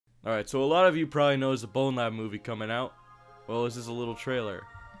Alright, so a lot of you probably know there's a Bonelab movie coming out. Well, this is a little trailer.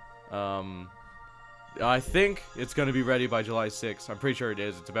 I think it's gonna be ready by July 6th. I'm pretty sure it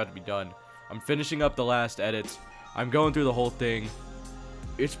is. It's about to be done. I'm finishing up the last edits. I'm going through the whole thing.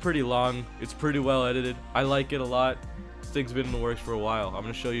 It's pretty long. It's pretty well edited. I like it a lot. This thing's been in the works for a while. I'm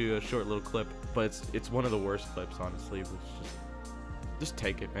gonna show you a short little clip, but it's one of the worst clips, honestly. Just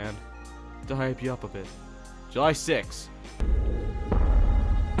take it, man. To hype you up a bit. July 6th.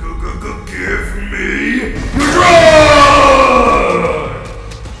 Give me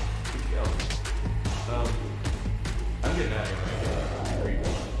I'm getting out of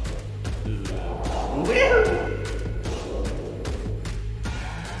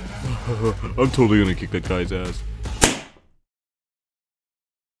here. I'm totally gonna kick that guy's ass.